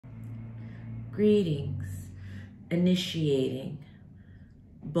Greetings, initiating,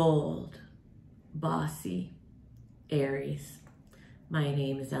 bold, bossy, Aries. My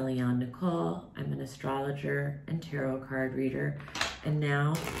name is Eliane Nicole. I'm an astrologer and tarot card reader. And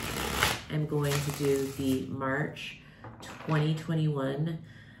now I'm going to do the March 2021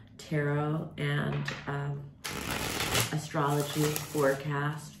 tarot and astrology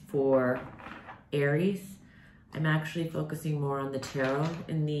forecast for Aries. I'm actually focusing more on the tarot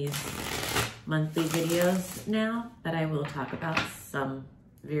in these monthly videos now, but I will talk about some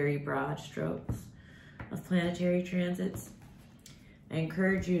very broad strokes of planetary transits. I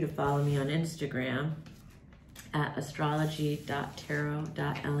encourage you to follow me on Instagram at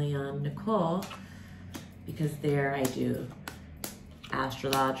astrology.tarot.Eliane Nicole, because there I do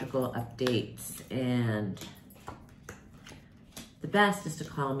astrological updates, and the best is to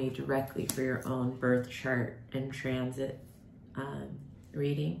call me directly for your own birth chart and transit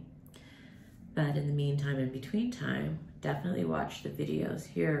reading. But in the meantime, in between time, definitely watch the videos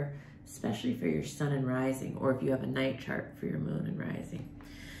here, especially for your sun and rising, or if you have a night chart for your moon and rising.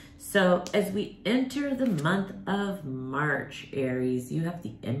 So as we enter the month of March, Aries, you have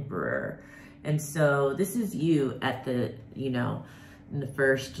the Emperor. And so this is you at the, in the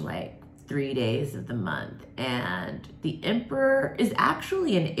first 3 days of the month. And the Emperor is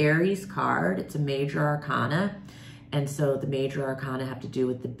actually an Aries card. It's a major arcana. And so the major arcana have to do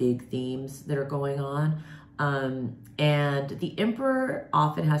with the big themes that are going on. And the Emperor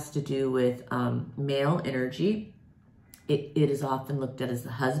often has to do with male energy. It is often looked at as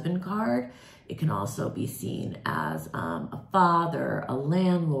the husband card. It can also be seen as a father, a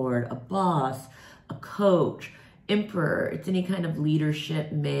landlord, a boss, a coach. Emperor, it's any kind of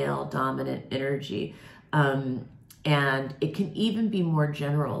leadership, male dominant energy. And it can even be more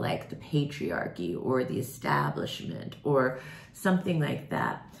general, like the patriarchy or the establishment or something like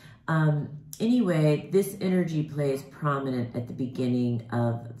that. Anyway, this energy plays prominent at the beginning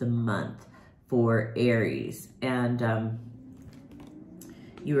of the month for Aries. And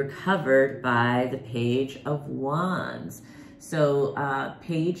you are covered by the Page of Wands. So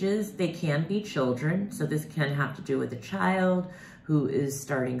pages, they can be children. So this can have to do with a child who is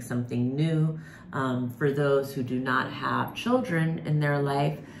starting something new. For those who do not have children in their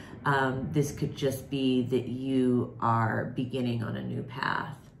life, this could just be that you are beginning on a new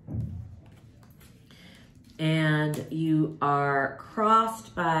path. And you are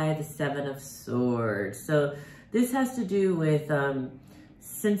crossed by the Seven of Swords. So this has to do with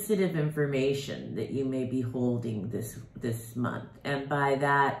sensitive information that you may be holding this month. And by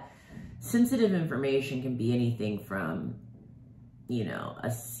that, sensitive information can be anything from, a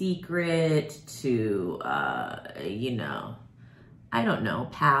secret to, I don't know,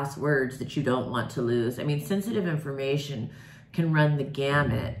 passwords that you don't want to lose. I mean, sensitive information can run the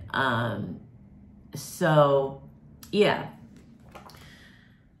gamut. So, yeah.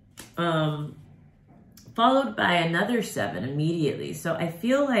 Followed by another 7 immediately. So I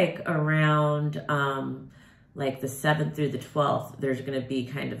feel like around the 7th through the 12th, there's going to be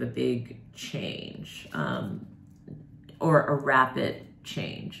kind of a big change, or a rapid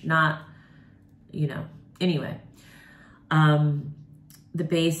change. Not, anyway. The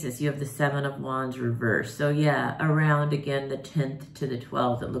basis, you have the 7 of Wands reversed. So yeah, around again the 10th to the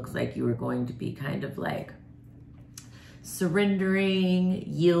 12th, it looks like you are going to be kind of surrendering,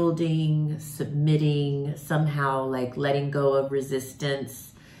 yielding, submitting, somehow letting go of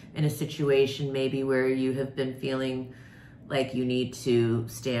resistance in a situation maybe where you have been feeling like you need to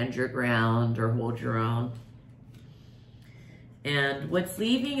stand your ground or hold your own. And what's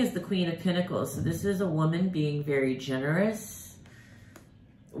leaving is the Queen of Pentacles. So this is a woman being very generous.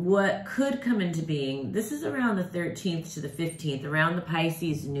 What could come into being, this is around the 13th to the 15th, around the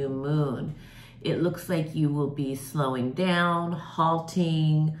Pisces new moon. It looks like you will be slowing down,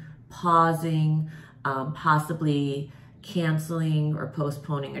 halting, pausing, possibly canceling or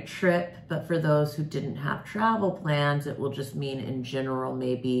postponing a trip. But for those who didn't have travel plans, it will just mean in general,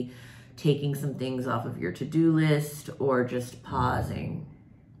 maybe taking some things off of your to-do list or just pausing,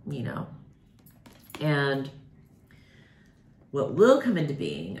 And what will come into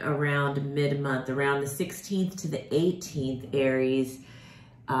being around mid-month, around the 16th to the 18th, Aries,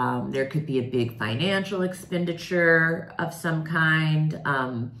 there could be a big financial expenditure of some kind.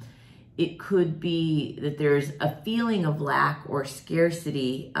 It could be that there's a feeling of lack or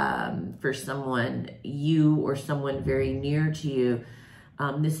scarcity for someone, you or someone very near to you.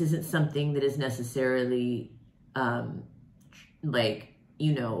 This isn't something that is necessarily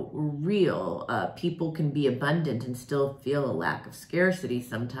real. People can be abundant and still feel a lack of scarcity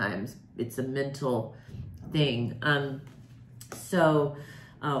sometimes. It's a mental thing. So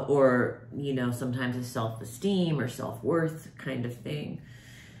or, you know, sometimes a self-esteem or self-worth kind of thing.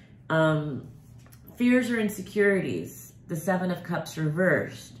 Fears or insecurities, the Seven of Cups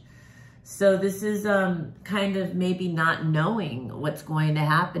reversed. So this is kind of maybe not knowing what's going to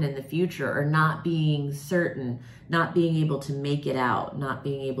happen in the future, or not being certain, not being able to make it out, not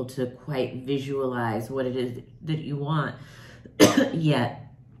being able to quite visualize what it is that you want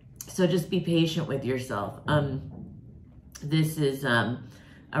yet. So just be patient with yourself. This is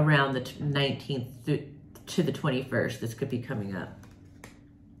around the 19th to the 21st. This could be coming up.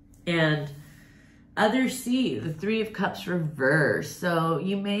 And others see the Three of Cups reversed. So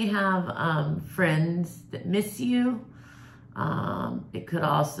you may have friends that miss you. It could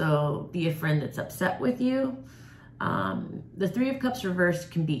also be a friend that's upset with you. The Three of Cups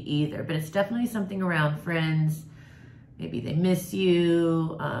reversed can be either, but it's definitely something around friends. Maybe they miss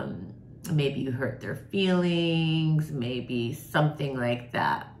you. Maybe you hurt their feelings. Maybe something like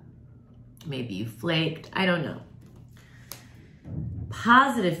that. Maybe you flaked. I don't know.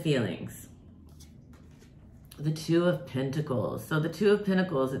 Positive feelings. The Two of Pentacles. So the Two of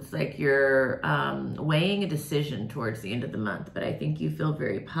Pentacles, it's like you're weighing a decision towards the end of the month, but I think you feel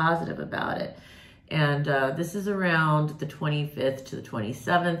very positive about it. And this is around the 25th to the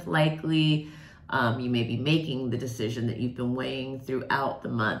 27th, likely. You may be making the decision that you've been weighing throughout the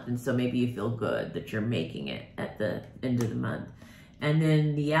month. And so maybe you feel good that you're making it at the end of the month. And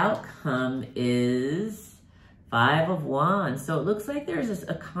then the outcome is Five of Wands. So it looks like there's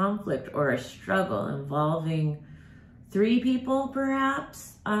a conflict or a struggle involving three people,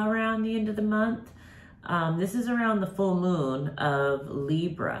 perhaps, around the end of the month. This is around the full moon of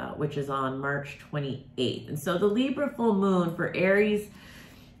Libra, which is on March 28th. And so the Libra full moon for Aries,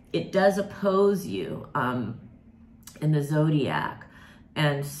 it does oppose you in the zodiac.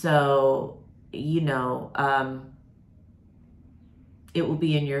 And so, you know, it will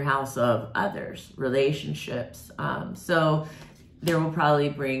be in your house of others, relationships. So there will probably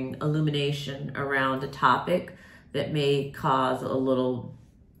bring illumination around a topic that may cause a little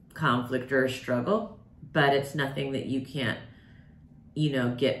conflict or a struggle, but it's nothing that you can't, you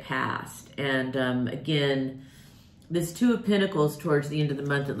know, get past. And again, this Two of Pentacles towards the end of the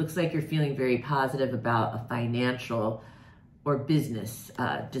month, it looks like you're feeling very positive about a financial or business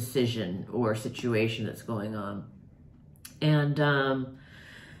decision or situation that's going on. And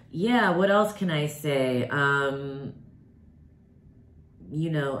yeah, what else can I say? You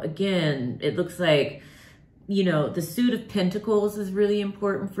know, again, it looks like, you know, the Suit of Pentacles is really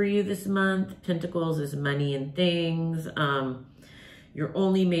important for you this month. Pentacles is money and things. Your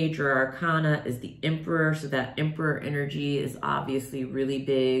only major arcana is the Emperor. So that Emperor energy is obviously really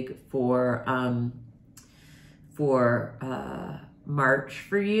big for March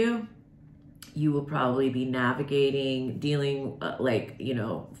for you. You will probably be navigating, dealing like, you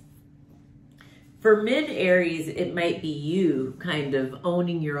know, for mid-Aries, it might be you kind of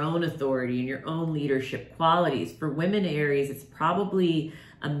owning your own authority and your own leadership qualities. For women Aries, it's probably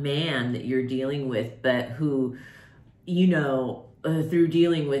a man that you're dealing with, but who, you know, through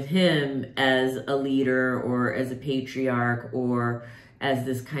dealing with him as a leader or as a patriarch or as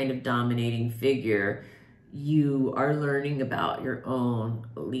this kind of dominating figure, you are learning about your own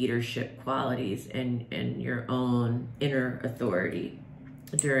leadership qualities and your own inner authority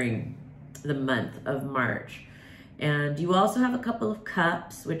during the month of March. And you also have a couple of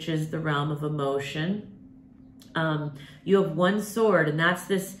cups, which is the realm of emotion. You have one sword, and that's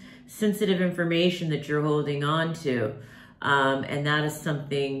this sensitive information that you're holding on to. And that is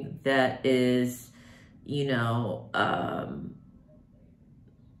something that is, you know,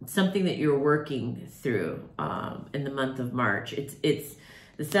 something that you're working through in the month of March. It's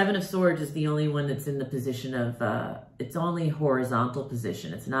the Seven of Swords is the only one that's in the position of, it's only horizontal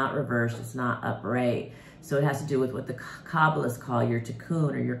position. It's not reversed. It's not upright. So it has to do with what the Kabbalists call your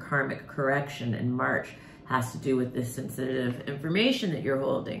tikkun or your karmic correction in March. Has to do with this sensitive information that you're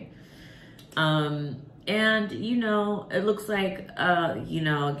holding. And, you know, it looks like, you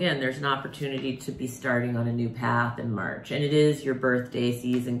know, again, there's an opportunity to be starting on a new path in March. And it is your birthday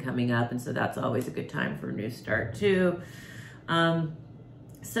season coming up. And so that's always a good time for a new start too.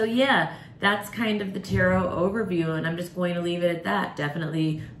 So yeah, that's kind of the tarot overview. And I'm just going to leave it at that.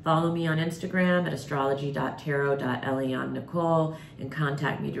 Definitely follow me on Instagram at astrology.tarot.Eliane Nicole and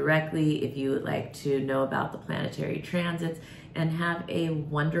contact me directly if you would like to know about the planetary transits. And have a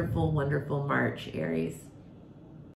wonderful, wonderful March, Aries.